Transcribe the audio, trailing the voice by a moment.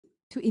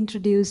To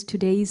introduce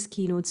today's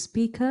keynote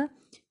speaker,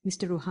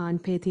 Mr. Rohan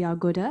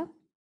Pethiyagoda,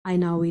 I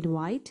now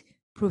invite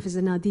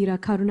Professor Nadira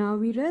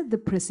Karunavira, the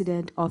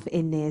President of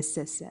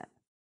NASSR.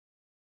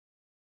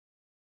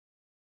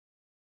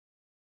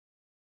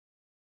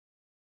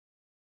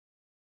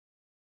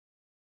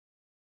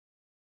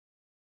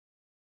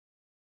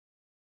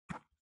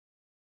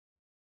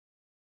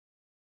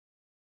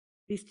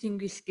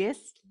 Distinguished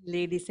guests,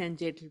 ladies and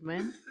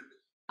gentlemen,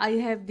 I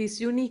have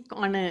this unique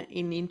honor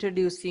in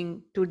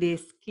introducing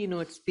today's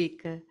keynote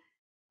speaker,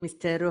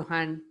 Mr.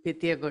 Rohan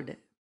Pethiyagoda.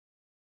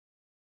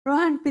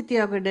 Rohan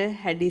Pethiyagoda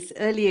had his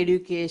early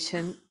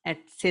education at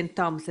St.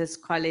 Thomas's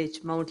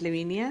College, Mount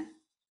Lavinia.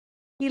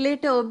 He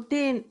later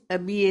obtained a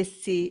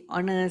BSc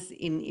Honours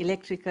in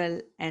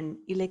Electrical and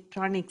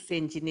Electronics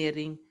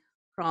Engineering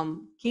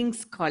from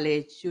King's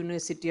College,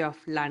 University of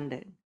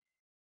London,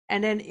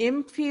 and an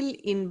MPhil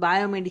in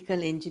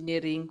Biomedical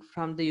Engineering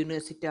from the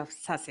University of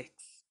Sussex.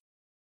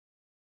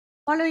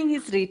 Following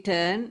his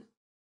return,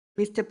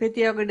 Mr.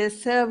 Pethiyagoda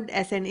served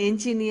as an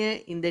engineer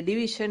in the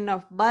Division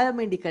of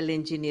Biomedical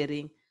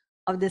Engineering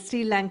of the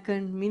Sri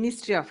Lankan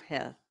Ministry of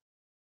Health,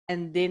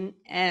 and then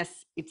as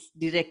its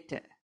director.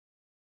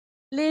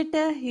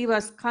 Later, he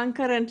was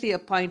concurrently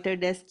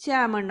appointed as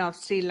chairman of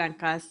Sri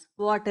Lanka's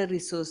Water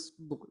Resource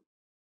Board.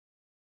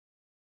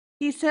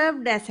 He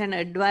served as an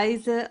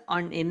advisor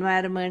on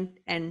environment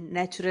and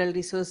natural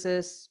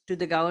resources to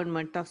the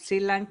government of Sri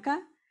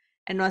Lanka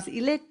and was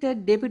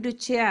elected deputy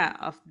chair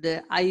of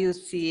the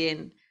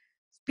IUCN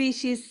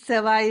Species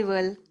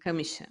Survival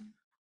Commission.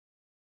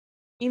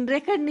 In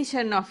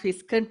recognition of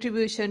his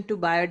contribution to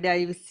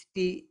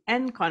biodiversity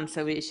and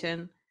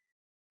conservation,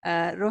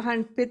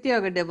 Rohan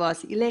Pethiyagoda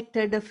was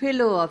elected a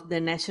fellow of the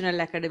National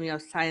Academy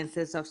of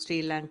Sciences of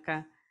Sri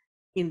Lanka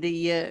in the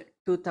year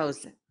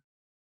 2000.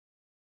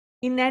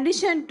 In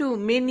addition to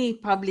many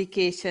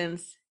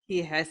publications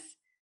he has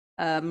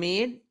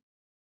made,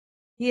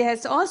 he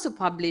has also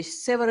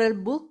published several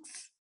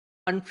books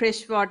on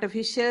freshwater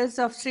fishes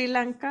of Sri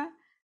Lanka,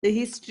 the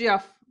history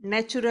of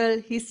natural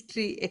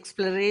history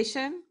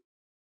exploration,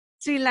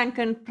 Sri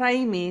Lankan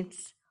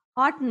primates,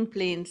 Horton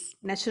Plains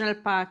National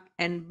Park,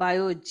 and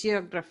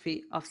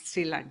biogeography of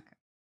Sri Lanka.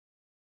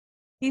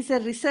 He is a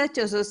research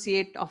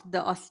associate of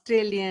the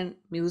Australian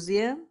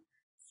Museum,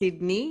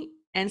 Sydney,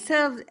 and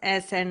serves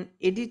as an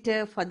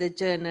editor for the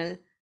journal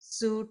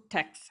Zoo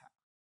Taxa.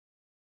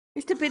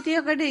 Mr.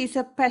 Pethiyagoda is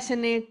a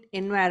passionate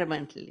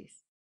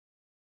environmentalist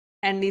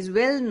and is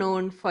well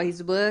known for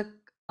his work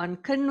on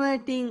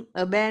converting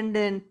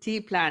abandoned tea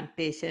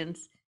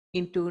plantations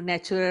into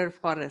natural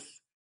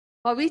forests,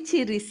 for which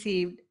he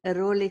received a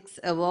Rolex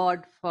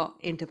Award for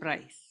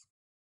Enterprise.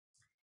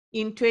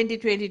 In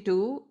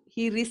 2022,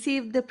 he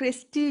received the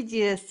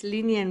prestigious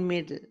Linnean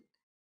Medal,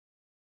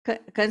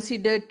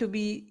 considered to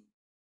be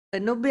a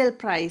Nobel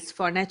Prize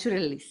for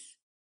Naturalists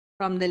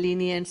from the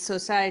Linnean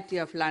Society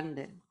of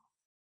London.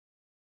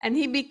 And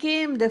he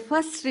became the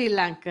first Sri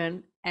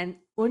Lankan and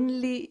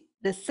only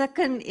the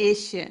second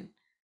Asian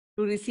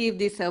to receive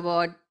this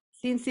award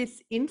since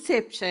its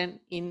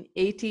inception in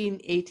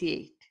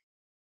 1888.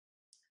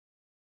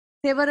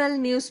 Several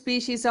new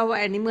species of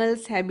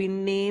animals have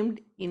been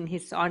named in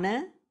his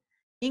honor,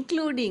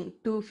 including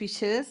 2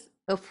 fishes,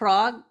 a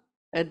frog,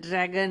 a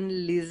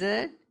dragon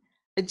lizard,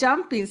 a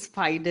jumping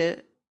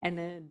spider, and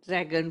a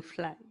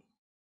dragonfly.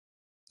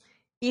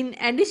 In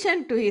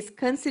addition to his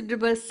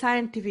considerable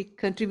scientific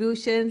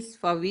contributions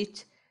for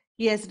which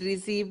he has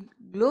received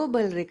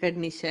global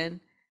recognition,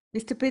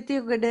 Mr.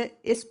 Pethiyagoda,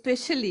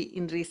 especially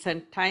in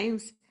recent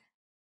times,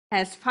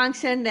 has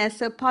functioned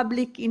as a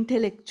public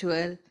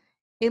intellectual,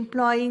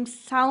 employing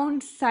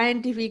sound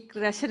scientific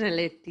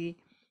rationality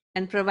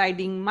and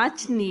providing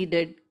much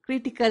needed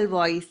critical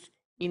voice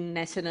in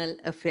national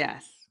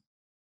affairs.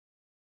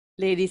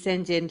 Ladies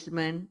and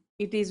gentlemen,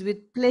 it is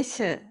with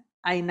pleasure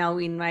I now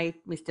invite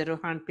Mr.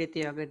 Rohan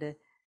Pethiyagoda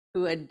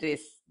to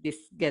address this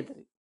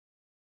gathering.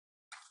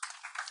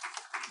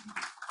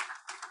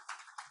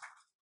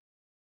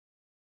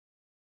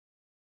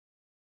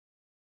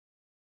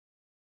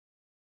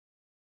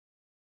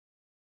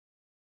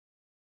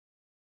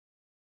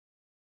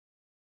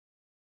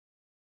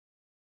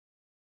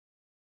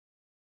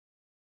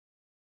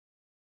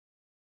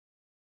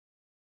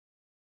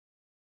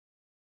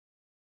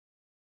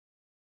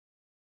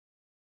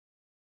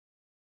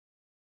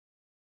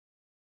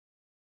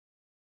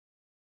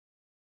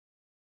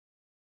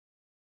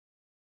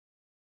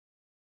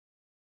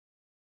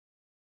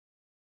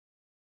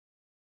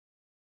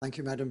 Thank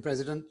you, Madam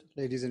President,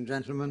 ladies and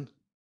gentlemen.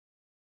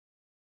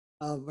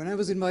 When I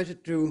was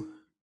invited to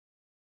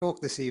talk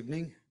this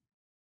evening,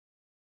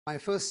 my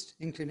first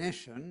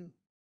inclination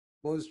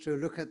was to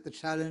look at the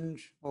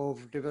challenge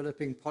of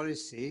developing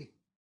policy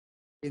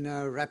in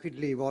a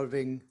rapidly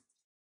evolving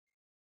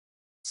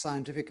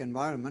scientific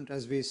environment,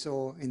 as we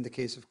saw in the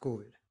case of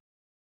COVID.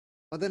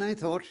 But then I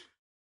thought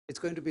it's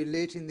going to be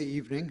late in the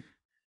evening,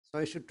 so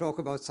I should talk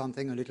about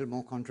something a little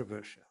more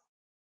controversial.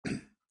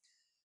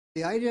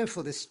 The idea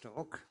for this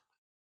talk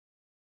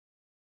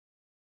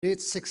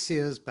dates 6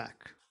 years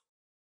back.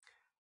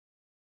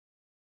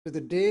 to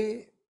the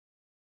day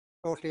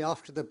shortly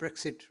after the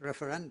Brexit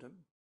referendum,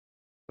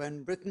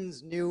 when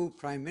Britain's new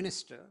Prime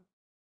Minister,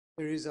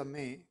 Theresa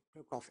May,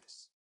 took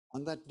office.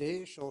 On that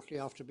day, shortly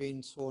after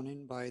being sworn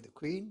in by the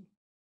Queen,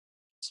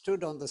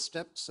 stood on the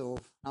steps of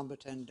number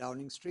 10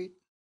 Downing Street,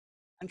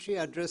 and she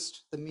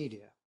addressed the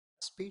media,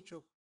 a speech of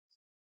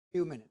a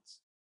few minutes.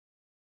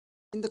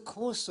 In the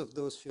course of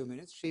those few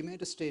minutes, she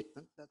made a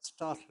statement that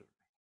startled me.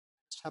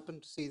 I just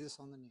happened to see this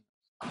on the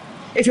news.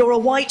 If you're a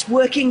white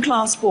working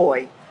class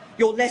boy,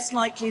 you're less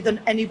likely than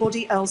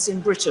anybody else in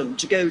Britain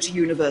to go to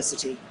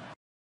university.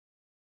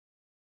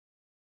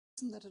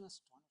 Isn't that an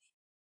astonishing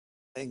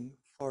thing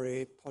for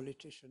a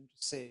politician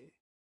to say?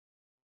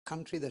 A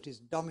country that is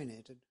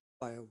dominated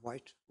by a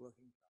white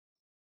working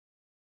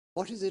class.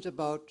 What is it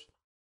about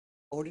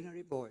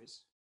ordinary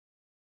boys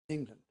in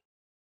England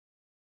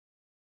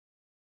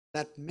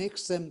that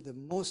makes them the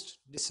most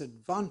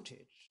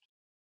disadvantaged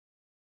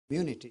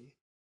community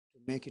to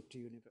make it to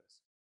university?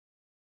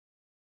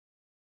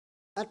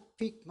 That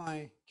piqued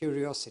my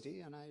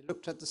curiosity, and I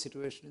looked at the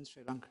situation in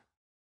Sri Lanka.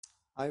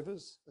 I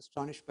was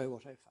astonished by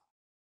what I found.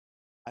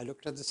 I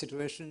looked at the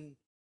situation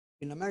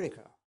in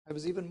America. I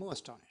was even more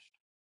astonished.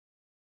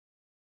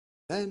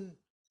 Then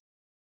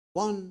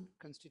one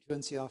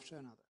constituency after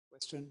another,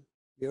 Western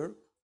Europe,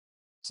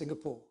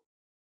 Singapore,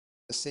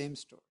 the same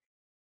story.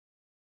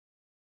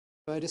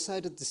 So I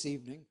decided this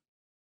evening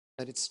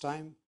that it's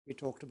time we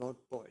talked about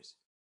boys.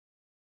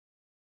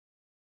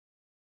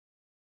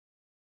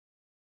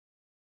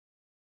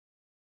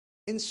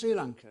 In Sri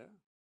Lanka,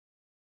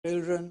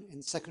 children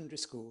in secondary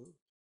school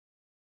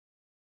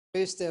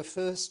face their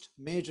first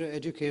major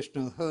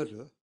educational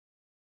hurdle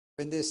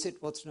when they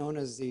sit what's known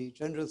as the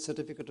General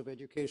Certificate of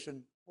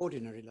Education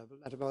ordinary level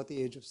at about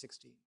the age of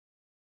 16.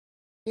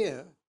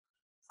 Here,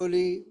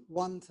 fully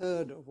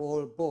 1/3 of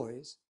all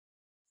boys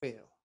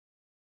fail.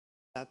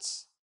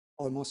 That's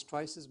almost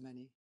twice as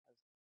many.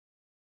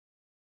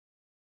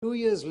 2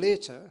 years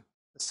later,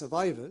 the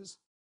survivors,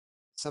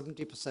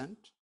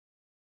 70%,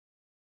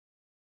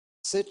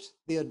 sit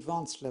the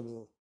advanced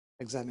level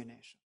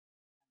examination.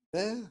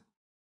 There,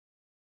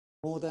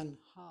 more than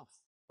half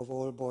of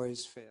all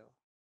boys fail.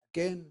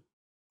 Again,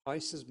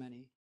 twice as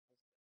many.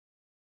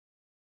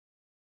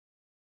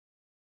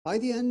 By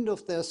the end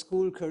of their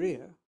school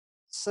career,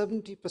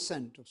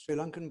 70% of Sri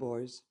Lankan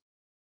boys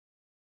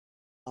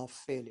are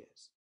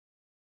failures.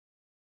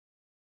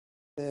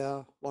 They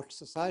are what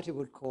society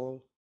would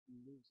call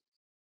losers.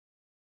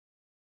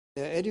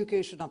 Their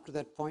education up to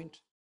that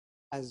point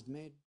has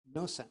made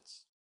no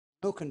sense,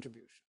 no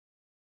contribution,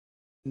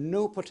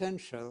 no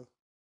potential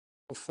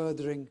for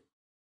furthering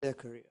their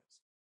careers.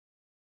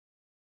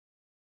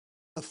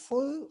 A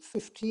full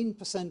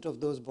 15%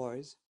 of those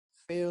boys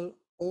fail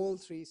all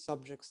 3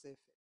 subjects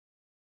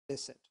they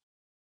sit.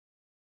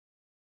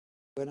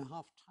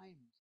 2.5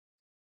 times.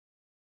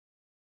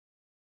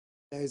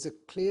 There is a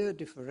clear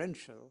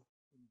differential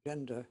in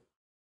gender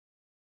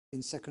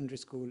in secondary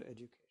school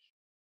education.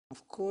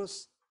 Of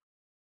course,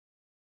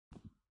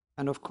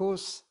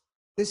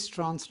 this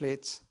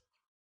translates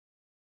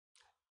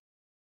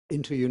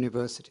into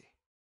university,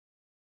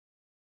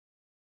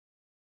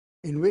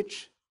 in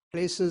which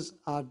places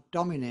are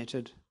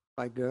dominated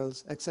by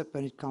girls, except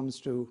when it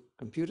comes to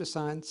computer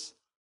science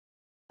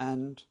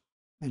and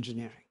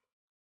engineering.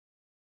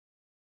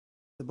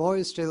 The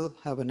boys still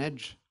have an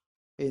edge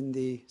in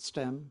the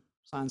STEM,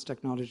 science,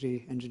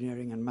 technology,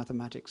 engineering, and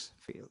mathematics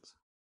fields.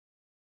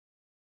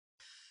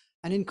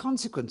 And in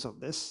consequence of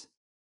this,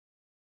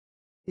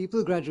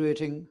 people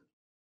graduating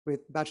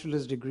with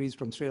bachelor's degrees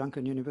from Sri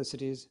Lankan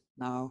universities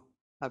now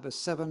have a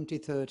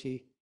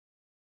 70-30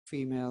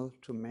 female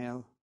to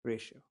male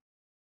ratio.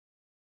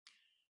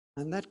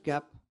 And that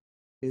gap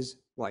is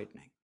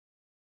widening.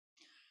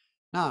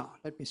 Now,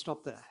 let me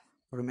stop there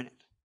for a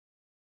minute.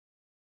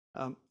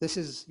 This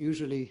is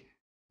usually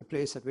a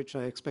place at which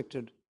I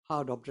expected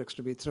hard objects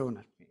to be thrown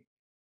at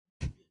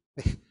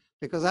me.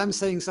 Because I'm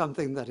saying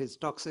something that is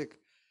toxic,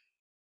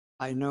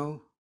 I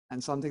know,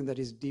 and something that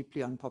is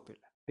deeply unpopular.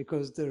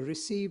 Because the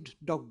received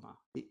dogma,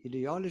 the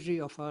ideology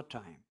of our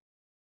time,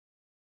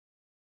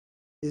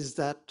 is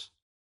that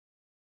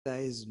there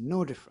is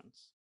no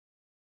difference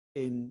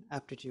in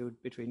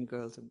aptitude between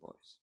girls and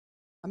boys.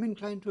 I'm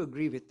inclined to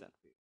agree with that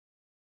view,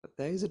 but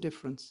there is a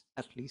difference,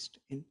 at least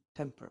in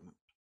temperament.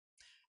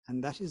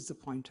 And that is the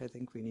point I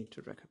think we need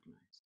to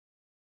recognize.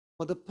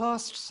 For the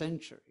past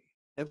century,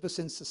 ever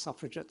since the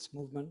suffragettes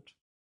movement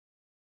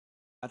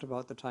at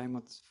about the time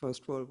of the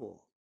First World War,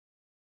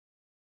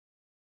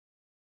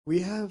 we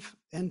have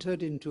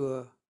entered into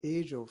an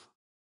age of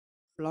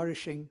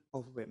flourishing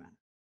of women.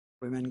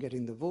 Women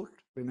getting the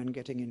vote, women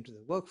getting into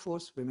the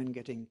workforce, women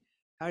getting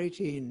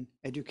parity in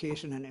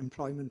education and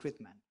employment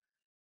with men.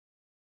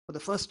 For the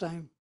first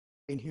time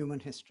in human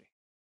history.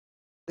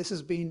 This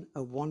has been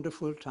a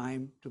wonderful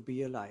time to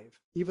be alive,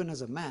 even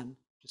as a man,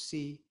 to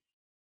see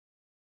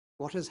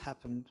what has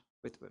happened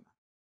with women.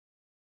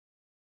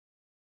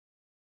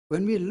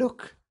 When we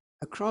look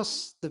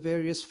across the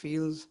various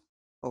fields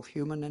of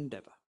human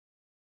endeavor,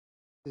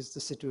 this is the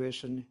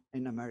situation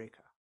in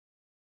America.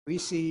 We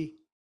see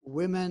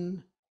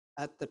women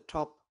at the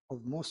top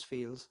of most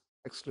fields,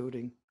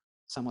 excluding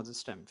some of the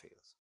STEM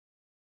fields.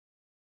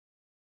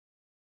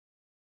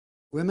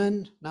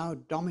 Women now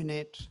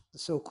dominate the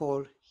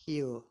so-called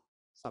HEAL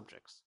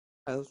subjects: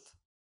 health,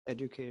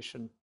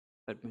 education,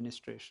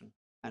 administration,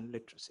 and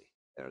literacy.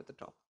 They're at the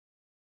top.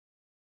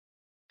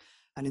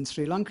 And in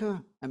Sri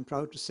Lanka, I'm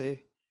proud to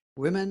say,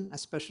 women,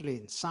 especially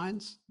in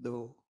science,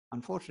 though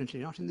unfortunately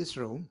not in this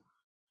room,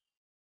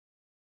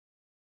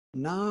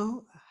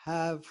 now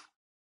have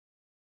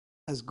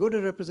as good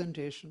a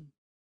representation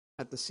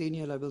at the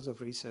senior levels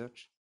of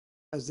research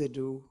as they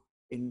do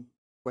in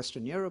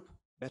Western Europe,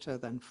 better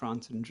than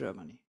France and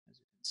Germany, as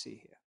you can see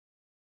here.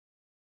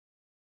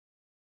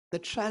 The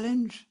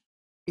challenge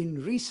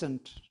in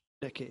recent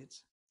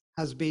decades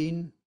has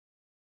been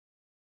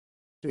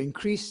to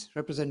increase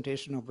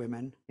representation of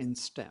women in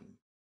STEM.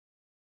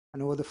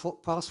 And over the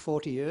past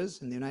 40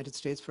 years, in the United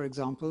States, for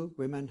example,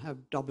 women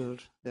have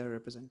doubled their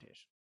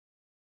representation.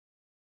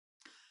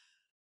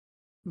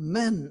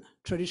 Men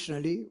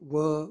traditionally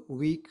were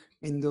weak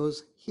in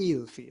those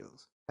HEAL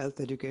fields: health,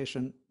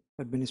 education,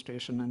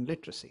 administration, and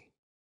literacy.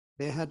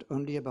 They had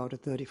only about a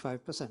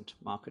 35%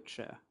 market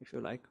share, if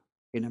you like,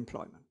 in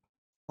employment.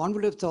 One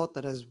would have thought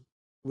that as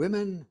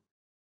women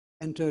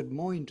entered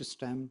more into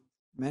STEM,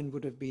 men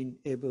would have been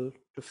able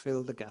to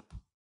fill the gap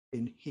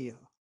in HEAL.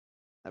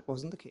 That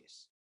wasn't the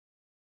case.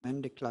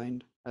 Men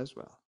declined as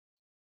well.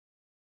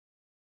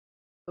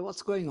 So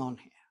what's going on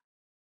here?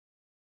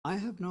 I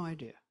have no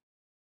idea.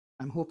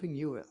 I'm hoping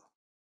you will.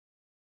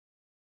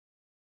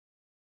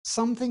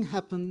 Something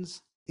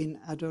happens in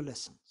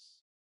adolescence.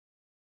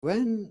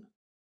 When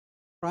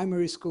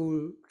primary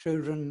school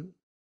children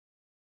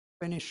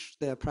finish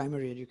their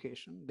primary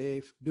education,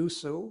 they do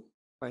so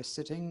by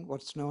sitting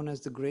what's known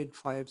as the grade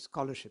 5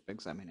 scholarship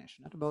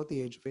examination at about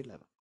the age of 11.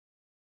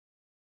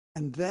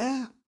 And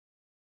there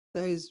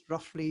is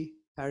roughly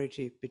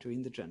parity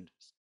between the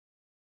genders.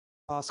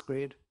 Pass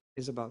grade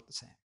is about the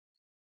same.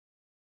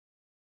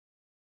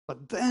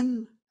 But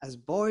then, as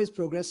boys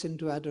progress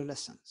into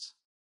adolescence,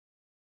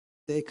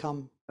 they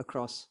come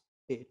across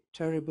a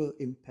terrible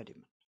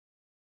impediment.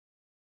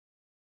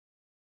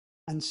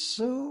 And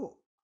so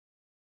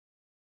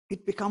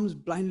it becomes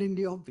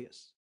blindingly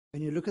obvious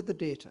when you look at the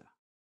data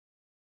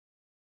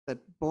that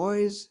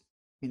boys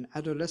in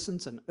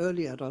adolescence and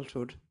early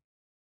adulthood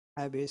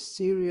have a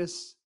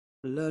serious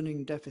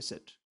learning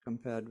deficit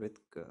compared with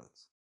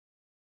girls.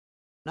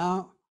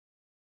 Now,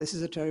 this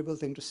is a terrible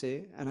thing to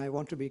say, and I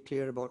want to be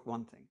clear about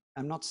one thing.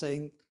 I'm not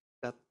saying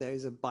that there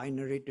is a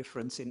binary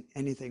difference in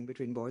anything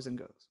between boys and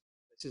girls.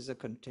 This is a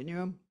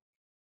continuum.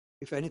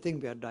 If anything,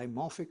 we are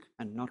dimorphic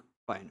and not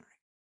binary.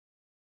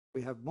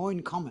 We have more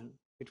in common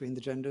between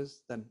the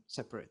genders than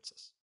separates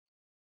us.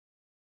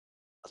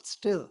 But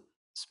still, a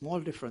small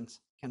difference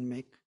can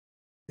make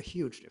a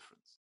huge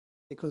difference.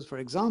 Because, for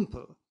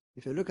example,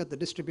 if you look at the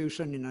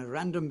distribution in a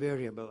random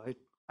variable,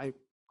 I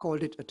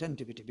called it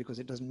attentivity because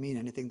it doesn't mean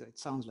anything, though it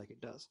sounds like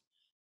it does.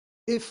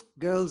 If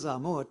girls are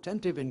more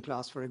attentive in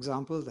class, for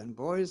example, than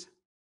boys,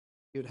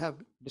 you'd have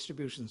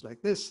distributions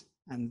like this.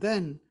 And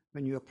then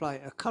when you apply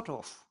a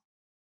cutoff,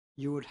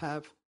 you would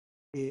have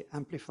an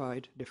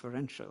amplified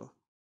differential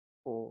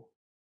for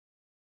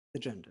the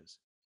genders.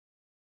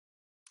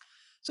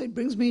 So it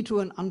brings me to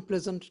an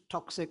unpleasant,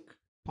 toxic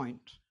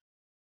point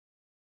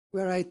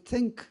where I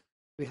think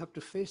we have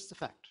to face the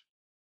fact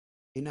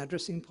in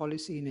addressing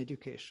policy in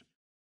education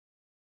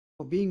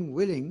for being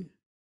willing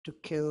to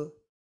kill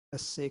a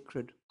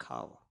sacred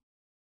cow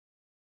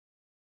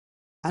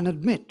and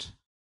admit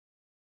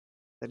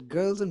that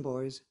girls and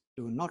boys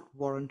do not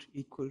warrant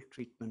equal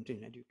treatment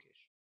in education.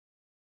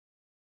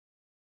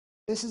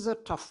 This is a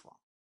tough one.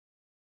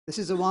 This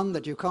is a one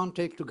that you can't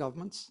take to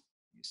governments.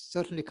 You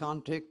certainly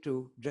can't take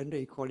to gender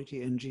equality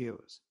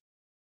NGOs,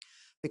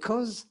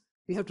 because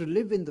we have to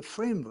live in the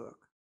framework,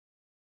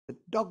 the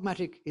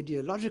dogmatic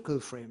ideological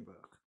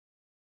framework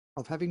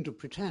of having to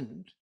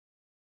pretend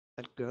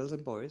that girls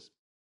and boys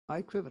are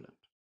equivalent.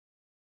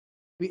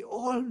 We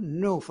all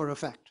know for a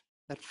fact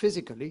that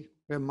physically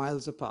we're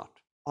miles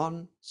apart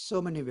on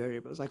so many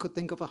variables. I could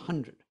think of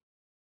 100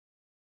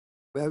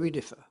 where we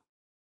differ.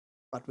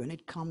 But when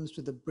it comes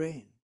to the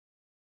brain,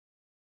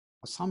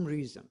 for some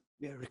reason,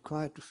 we are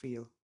required to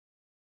feel,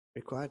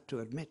 required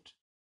to admit,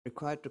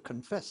 required to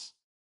confess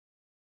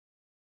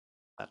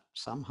that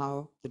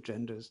somehow the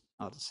genders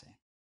are the same.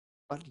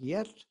 But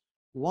yet,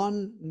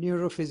 one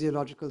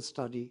neurophysiological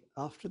study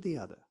after the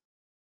other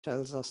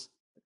tells us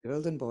that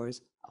girls and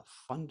boys are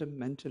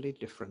fundamentally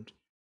different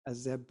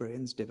as their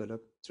brains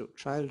develop through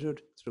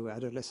childhood, through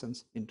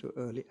adolescence, into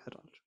early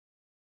adulthood.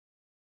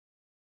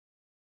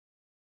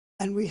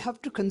 And we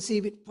have to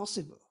conceive it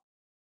possible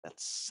that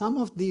some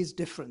of these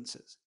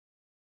differences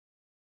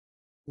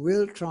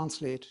will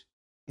translate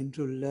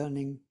into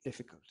learning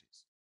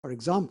difficulties. For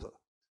example,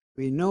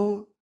 we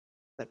know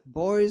that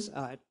boys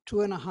are at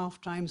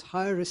 2.5 times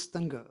higher risk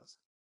than girls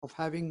of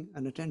having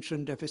an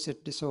attention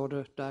deficit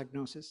disorder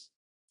diagnosis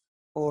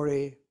or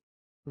a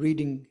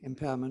reading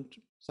impairment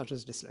such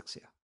as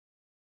dyslexia.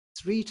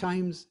 3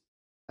 times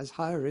as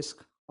higher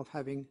risk of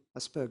having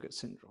Asperger's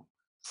syndrome,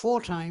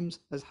 4 times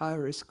as high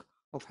risk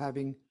of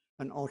having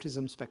an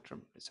autism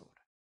spectrum disorder.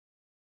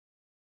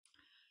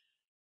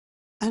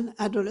 And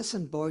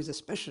adolescent boys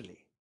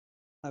especially,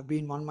 I've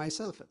been one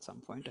myself at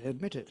some point, I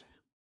admit it,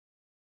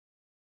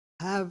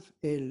 have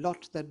a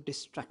lot that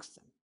distracts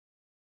them.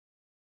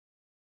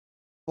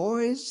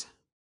 Boys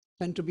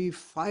tend to be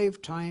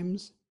 5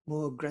 times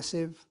more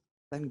aggressive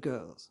than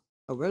girls,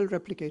 a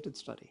well-replicated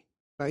study,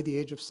 by the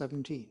age of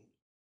 17.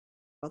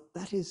 But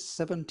that is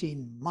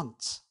 17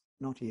 months,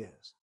 not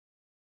years.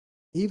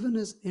 Even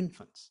as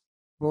infants,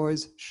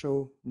 boys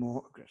show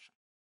more aggression.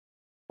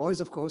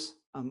 Boys, of course,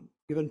 are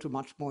given to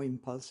much more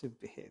impulsive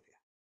behavior.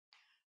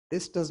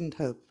 This doesn't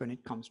help when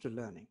it comes to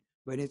learning,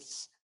 when it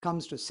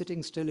comes to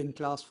sitting still in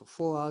class for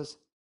 4 hours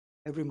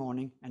every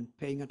morning and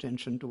paying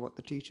attention to what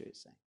the teacher is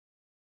saying.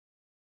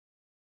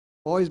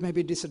 Boys may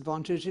be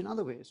disadvantaged in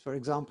other ways. For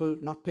example,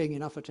 not paying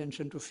enough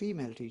attention to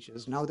female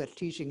teachers now that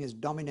teaching is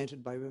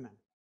dominated by women,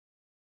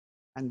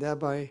 and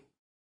thereby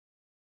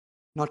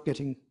not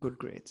getting good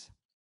grades.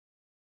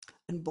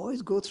 And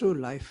boys go through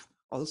life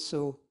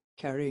also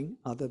carrying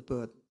other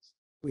burdens.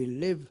 We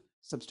live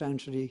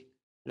substantially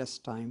less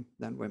time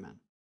than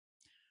women.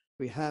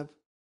 We have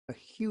a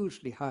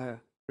hugely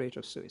higher rate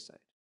of suicide.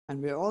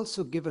 And we are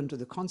also given to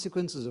the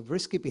consequences of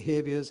risky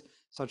behaviors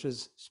such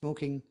as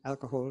smoking,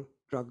 alcohol,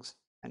 drugs,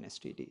 and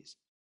STDs.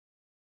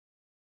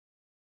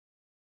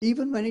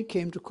 Even when it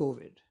came to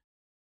COVID,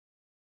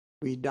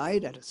 we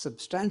died at a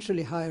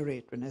substantially higher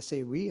rate. When I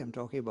say we, I'm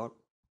talking about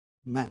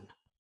men,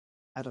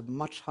 at a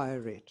much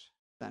higher rate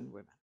than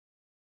women.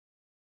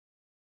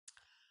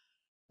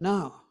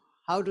 Now,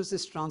 how does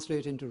this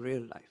translate into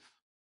real life?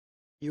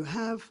 You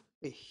have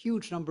a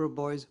huge number of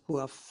boys who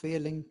are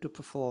failing to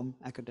perform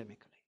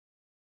academically.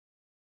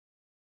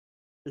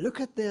 Look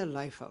at their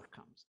life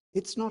outcomes.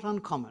 It's not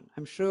uncommon.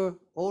 I'm sure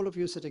all of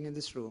you sitting in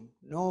this room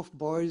know of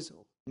boys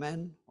or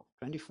men of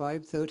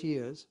 25, 30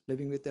 years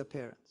living with their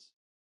parents,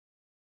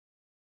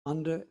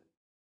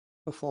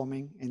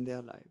 underperforming in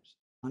their lives,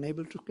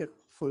 unable to get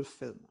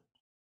fulfillment,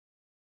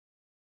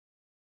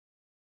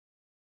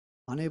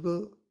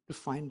 unable to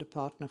find a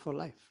partner for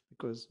life,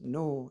 because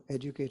no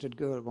educated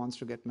girl wants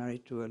to get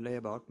married to a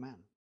layabout man.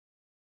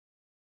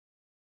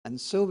 And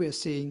so we're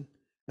seeing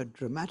a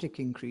dramatic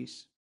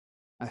increase.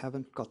 I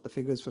haven't got the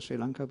figures for Sri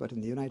Lanka, but in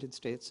the United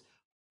States,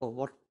 for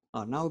what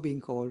are now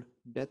being called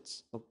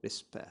deaths of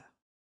despair.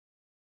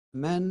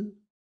 Men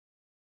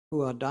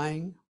who are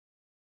dying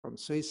from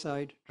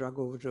suicide, drug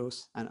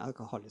overdose, and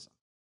alcoholism.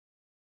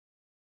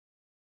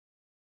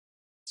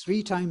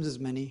 3 times as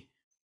many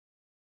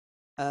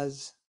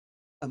as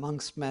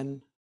amongst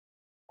men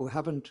who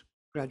haven't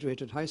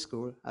graduated high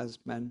school as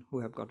men who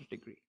have got a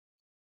degree.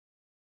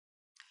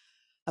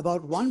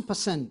 About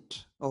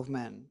 1% of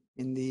men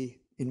in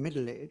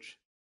middle age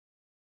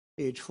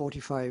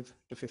 45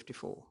 to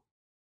 54,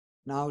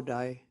 now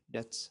die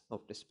deaths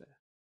of despair.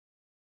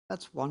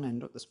 That's one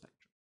end of the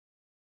spectrum.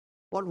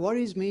 What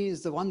worries me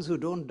is the ones who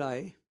don't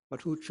die,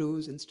 but who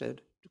choose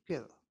instead to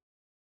kill,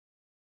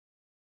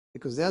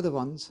 because they're the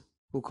ones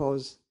who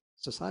cause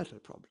societal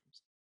problems.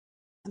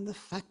 And the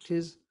fact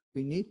is,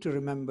 we need to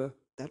remember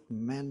that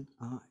men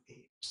are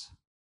apes.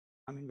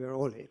 I mean, we're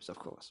all apes, of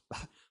course,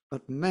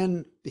 but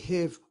men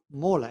behave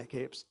more like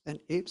apes, and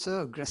apes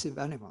are aggressive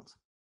animals.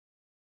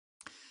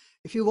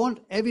 If you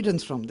want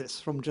evidence from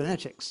this, from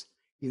genetics,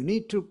 you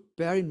need to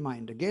bear in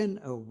mind, again,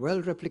 a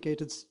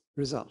well-replicated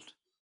result,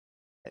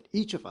 that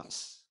each of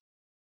us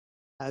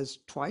has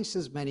twice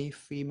as many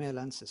female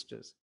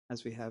ancestors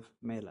as we have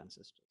male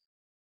ancestors.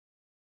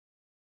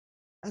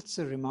 That's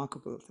a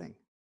remarkable thing.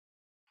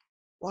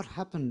 What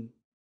happened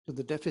to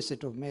the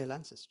deficit of male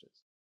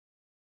ancestors?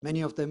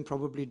 Many of them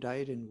probably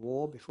died in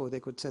war before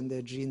they could send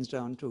their genes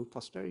down to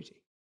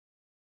posterity.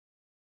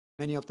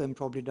 Many of them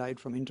probably died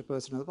from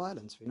interpersonal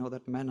violence. We know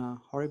that men are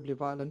horribly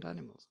violent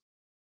animals.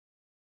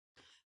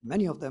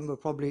 Many of them were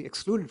probably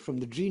excluded from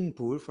the gene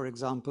pool, for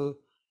example,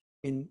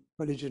 in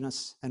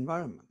polygynous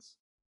environments.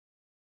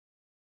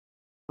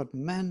 But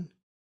men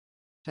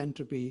tend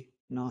to be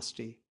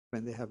nasty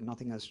when they have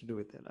nothing else to do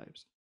with their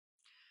lives.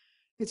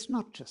 It's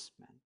not just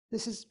men.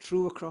 This is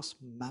true across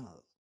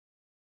mammals.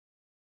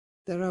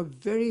 There are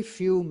very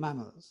few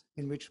mammals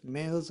in which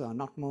males are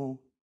not more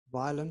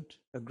violent,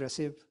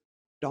 aggressive,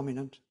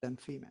 dominant than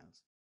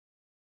females.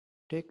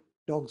 Take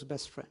dog's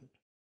best friend.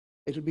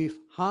 It'll be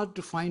hard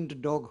to find a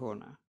dog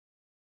owner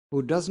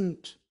who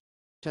doesn't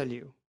tell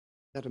you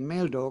that a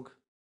male dog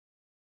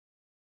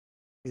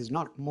is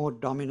not more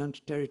dominant,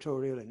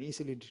 territorial, and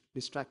easily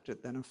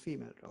distracted than a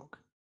female dog.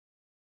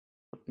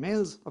 But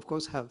males, of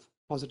course, have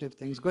positive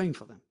things going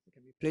for them. They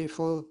can be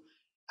playful,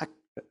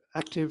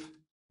 active,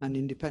 and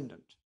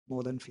independent,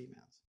 more than females.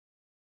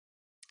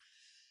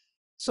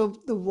 So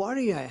the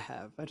worry I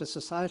have at a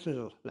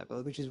societal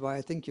level, which is why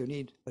I think you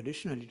need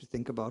additionally to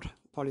think about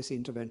policy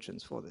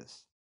interventions for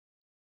this,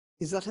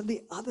 is that at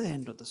the other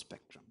end of the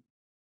spectrum,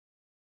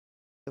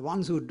 the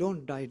ones who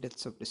don't die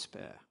deaths of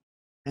despair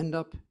end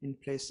up in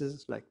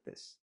places like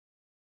this.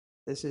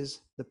 This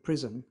is the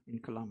prison in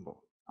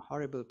Colombo, a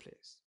horrible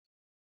place.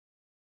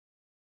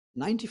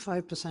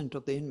 95%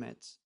 of the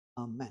inmates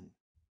are men.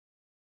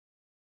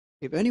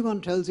 If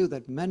anyone tells you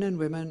that men and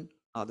women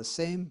are the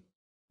same,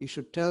 you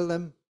should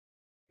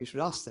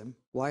ask them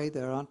why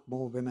there aren't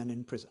more women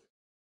in prison.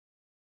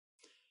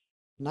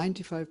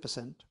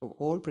 95% of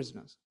all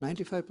prisoners,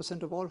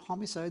 95% of all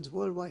homicides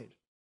worldwide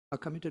are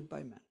committed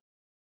by men.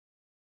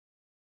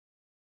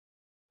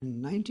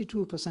 And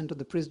 92% of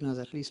the prisoners,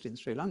 at least in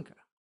Sri Lanka,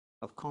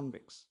 of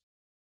convicts,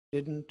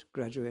 didn't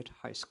graduate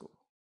high school.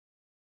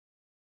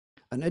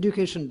 An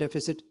education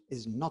deficit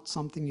is not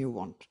something you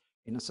want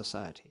in a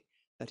society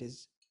that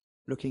is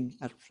looking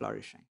at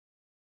flourishing.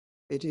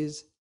 It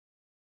is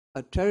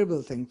a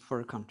terrible thing for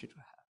a country to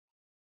have.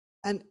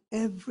 And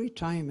every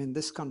time in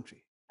this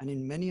country and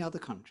in many other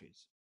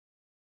countries,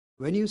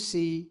 when you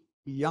see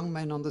young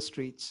men on the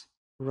streets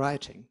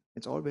rioting,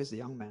 it's always the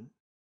young men,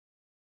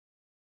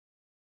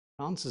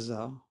 chances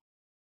are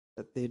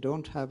that they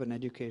don't have an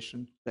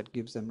education that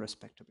gives them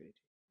respectability.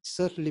 It's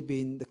certainly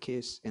been the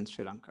case in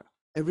Sri Lanka.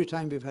 Every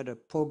time we've had a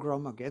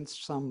pogrom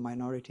against some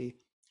minority,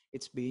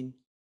 it's been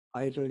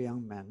idle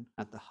young men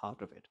at the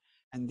heart of it.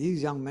 And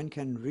these young men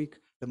can wreak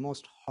the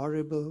most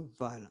horrible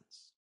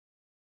violence.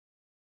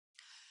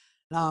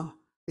 Now,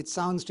 it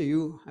sounds to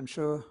you, I'm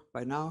sure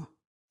by now,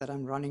 that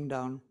I'm running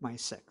down my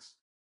sex.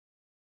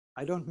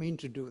 I don't mean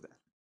to do that.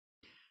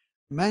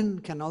 Men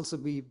can also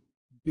be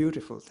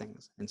beautiful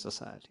things in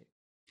society.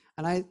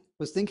 And I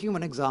was thinking of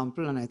an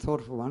example, and I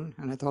thought of one,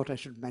 and I thought I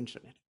should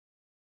mention it.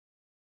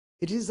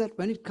 It is that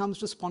when it comes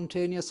to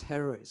spontaneous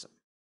heroism,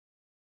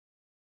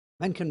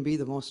 men can be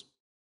the most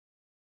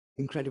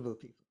incredible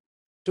people.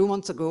 2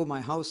 months ago,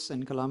 my house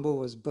in Colombo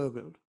was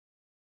burgled,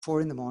 4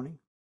 in the morning.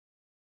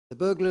 The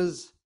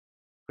burglars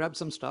grabbed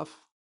some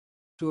stuff,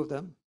 2 of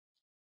them,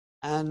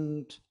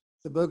 and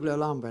the burglar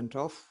alarm went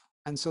off,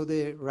 and so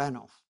they ran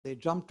off. They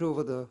jumped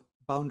over the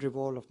boundary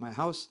wall of my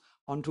house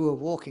onto a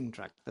walking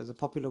track. There's a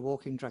popular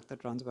walking track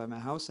that runs by my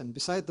house, and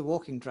beside the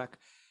walking track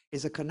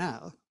is a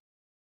canal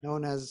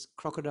known as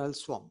Crocodile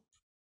Swamp,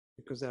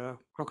 because there are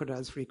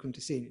crocodiles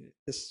frequently seen in it.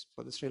 This,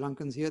 for the Sri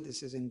Lankans here,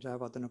 this is in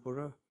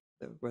Jayawardenepura,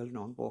 the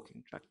well-known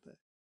walking track there.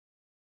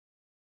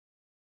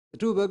 The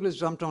 2 burglars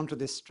jumped onto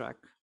this track,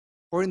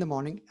 4 in the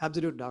morning,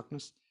 absolute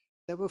darkness.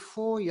 There were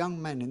 4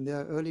 young men in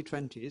their early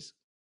 20s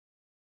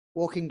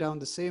walking down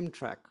the same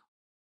track,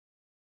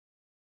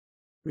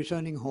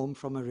 returning home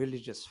from a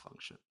religious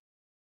function.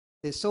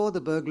 They saw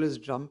the burglars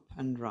jump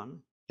and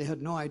run. They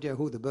had no idea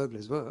who the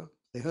burglars were.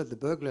 They heard the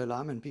burglar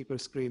alarm and people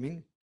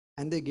screaming,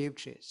 and they gave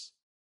chase.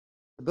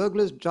 The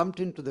burglars jumped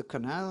into the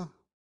canal,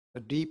 a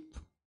deep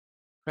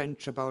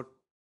trench about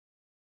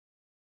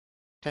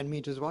 10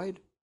 meters wide,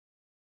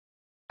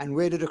 and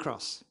waded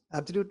across.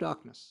 Absolute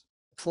darkness.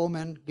 4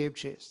 men gave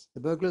chase.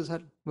 The burglars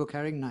were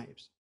carrying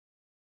knives.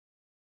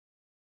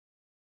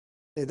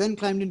 They then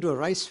climbed into a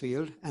rice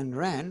field and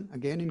ran,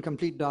 again in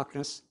complete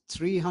darkness,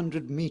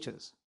 300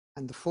 meters,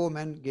 and the 4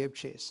 men gave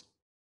chase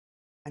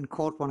and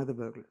caught one of the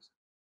burglars,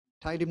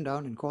 tied him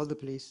down and called the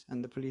police,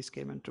 and the police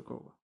came and took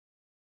over.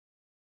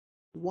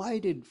 Why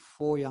did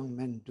 4 young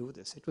men do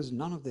this? It was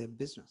none of their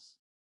business.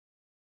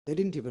 They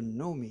didn't even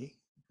know me.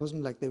 It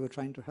wasn't like they were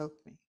trying to help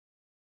me.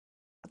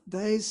 But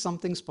there is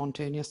something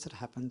spontaneous that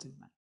happens in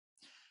men.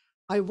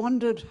 I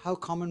wondered how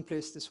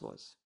commonplace this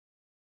was.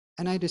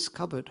 And I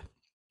discovered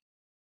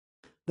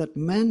that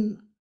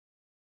men,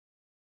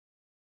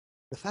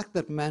 the fact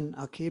that men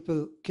are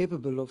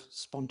capable of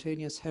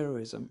spontaneous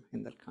heroism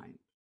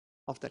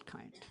of that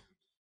kind,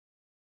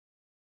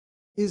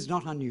 is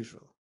not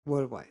unusual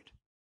worldwide.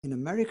 In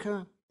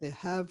America, they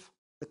have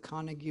the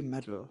Carnegie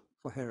Medal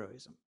for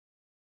heroism.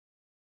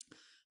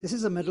 This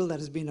is a medal that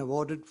has been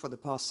awarded for the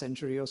past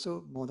century or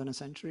so, more than a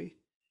century.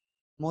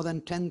 More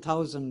than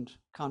 10,000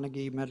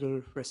 Carnegie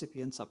Medal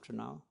recipients up to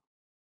now.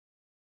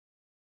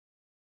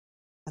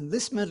 And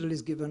this medal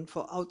is given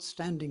for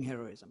outstanding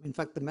heroism. In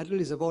fact, the medal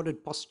is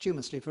awarded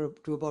posthumously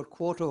to about a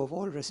quarter of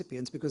all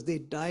recipients because they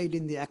died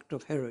in the act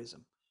of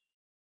heroism.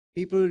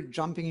 People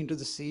jumping into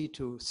the sea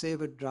to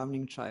save a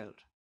drowning child.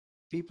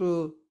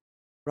 People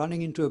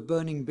running into a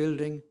burning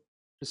building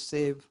to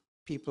save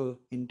people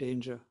in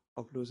danger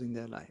of losing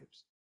their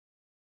lives.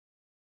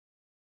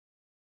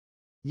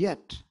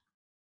 Yet,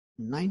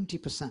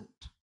 90%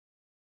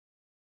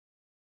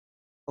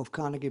 of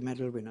Carnegie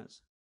Medal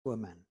winners were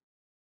men.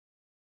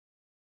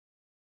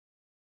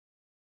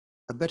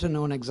 A better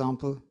known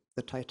example,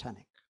 the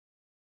Titanic.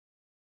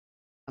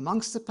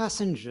 Amongst the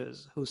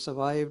passengers who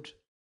survived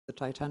the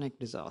Titanic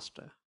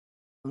disaster,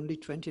 only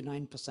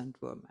 29%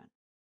 were men.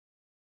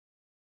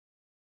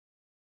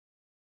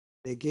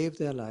 They gave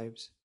their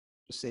lives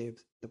to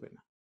save the women.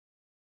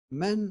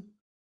 Men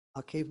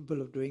are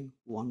capable of doing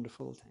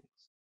wonderful things.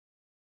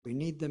 We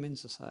need them in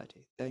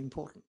society. They're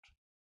important.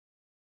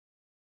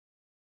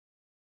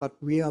 But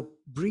we are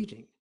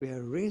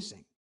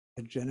raising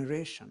a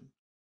generation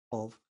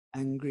of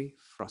angry,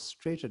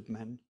 frustrated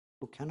men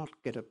who cannot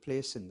get a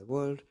place in the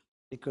world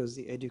because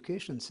the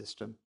education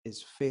system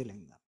is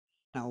failing them.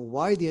 Now,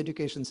 why the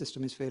education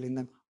system is failing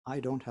them, I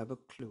don't have a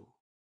clue.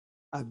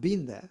 I've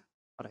been there,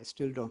 but I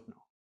still don't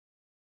know.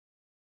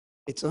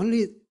 It's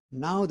only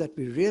now that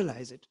we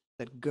realize it,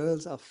 that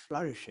girls are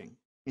flourishing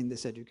in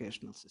this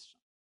educational system,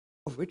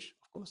 of which,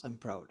 of course, I'm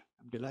proud,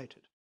 I'm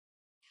delighted.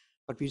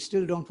 But we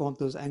still don't want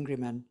those angry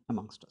men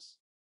amongst us.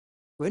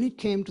 When it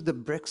came to the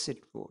Brexit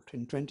vote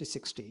in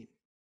 2016,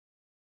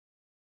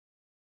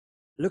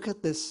 look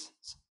at this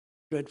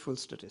dreadful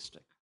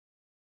statistic.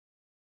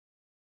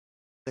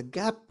 The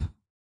gap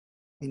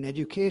in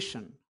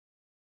education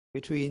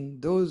between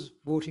those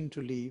voting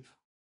to leave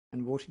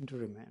and voting to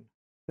remain,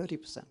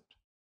 30%.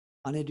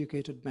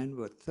 Uneducated men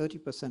were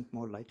 30%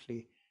 more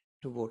likely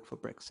to vote for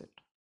Brexit.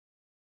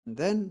 And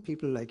then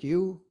people like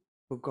you,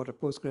 who've got a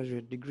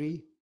postgraduate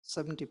degree,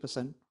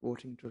 70%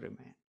 voting to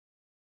remain.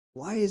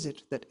 Why is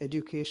it that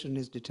education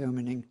is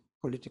determining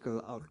political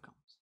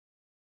outcomes?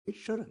 It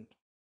shouldn't.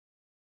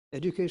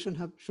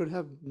 Education should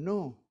have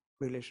no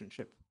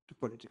relationship to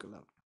political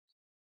outcomes.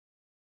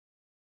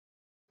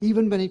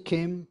 Even when it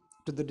came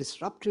to the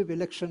disruptive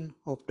election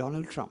of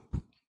Donald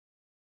Trump,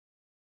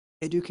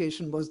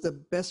 education was the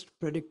best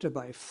predictor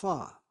by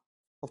far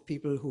of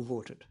people who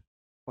voted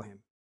for him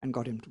and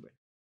got him to win.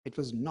 It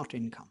was not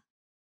income.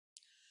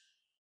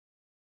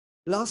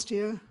 Last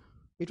year,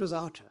 it was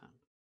our turn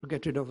to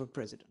get rid of a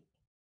president.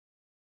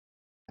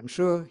 I'm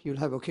sure you'll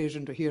have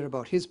occasion to hear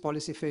about his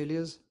policy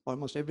failures.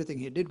 Almost everything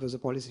he did was a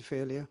policy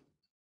failure.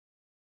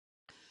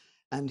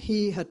 And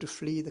he had to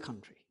flee the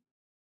country.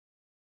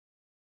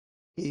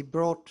 He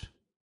brought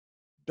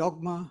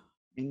dogma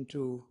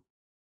into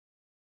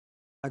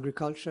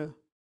agriculture,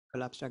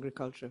 collapsed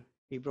agriculture.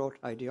 He brought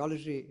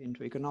ideology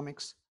into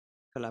economics,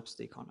 collapsed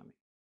the economy.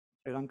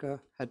 Sri Lanka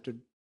had to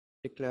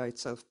declare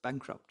itself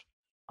bankrupt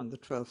on the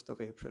 12th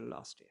of April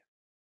last year.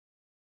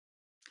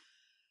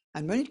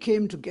 And when it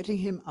came to getting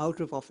him out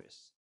of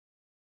office,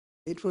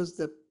 it was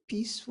the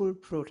peaceful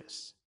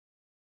protests,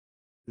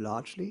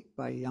 largely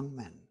by young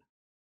men,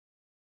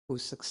 who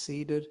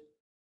succeeded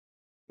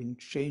in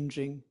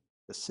changing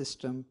the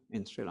system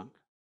in Sri Lanka.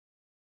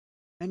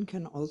 Men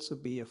can also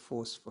be a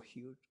force for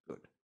huge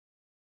good,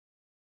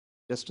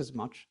 just as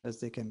much as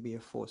they can be a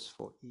force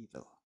for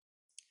evil.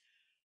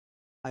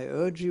 I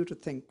urge you to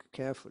think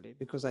carefully,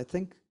 because I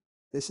think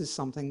this is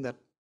something that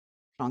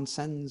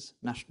transcends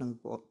national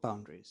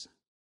boundaries.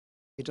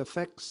 It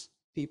affects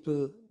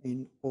people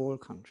in all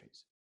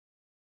countries.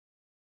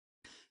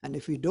 And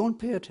if we don't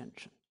pay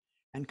attention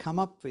and come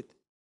up with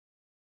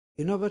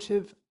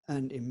innovative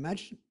and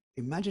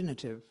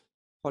imaginative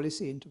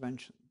policy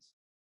interventions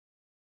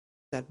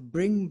that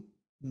bring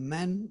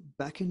men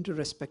back into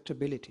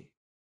respectability,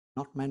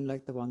 not men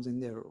like the ones in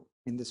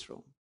this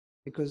room,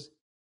 because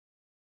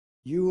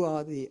you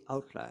are the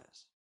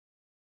outliers.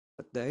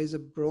 But there is a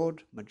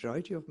broad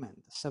majority of men,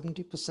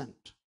 70%,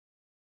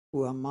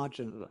 who are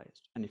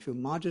marginalized. And if you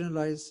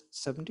marginalize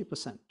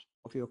 70%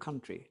 of your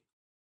country,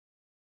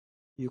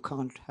 you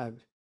can't have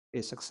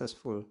a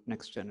successful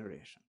next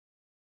generation.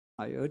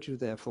 I urge you,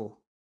 therefore,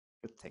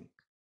 to think.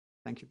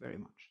 Thank you very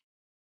much.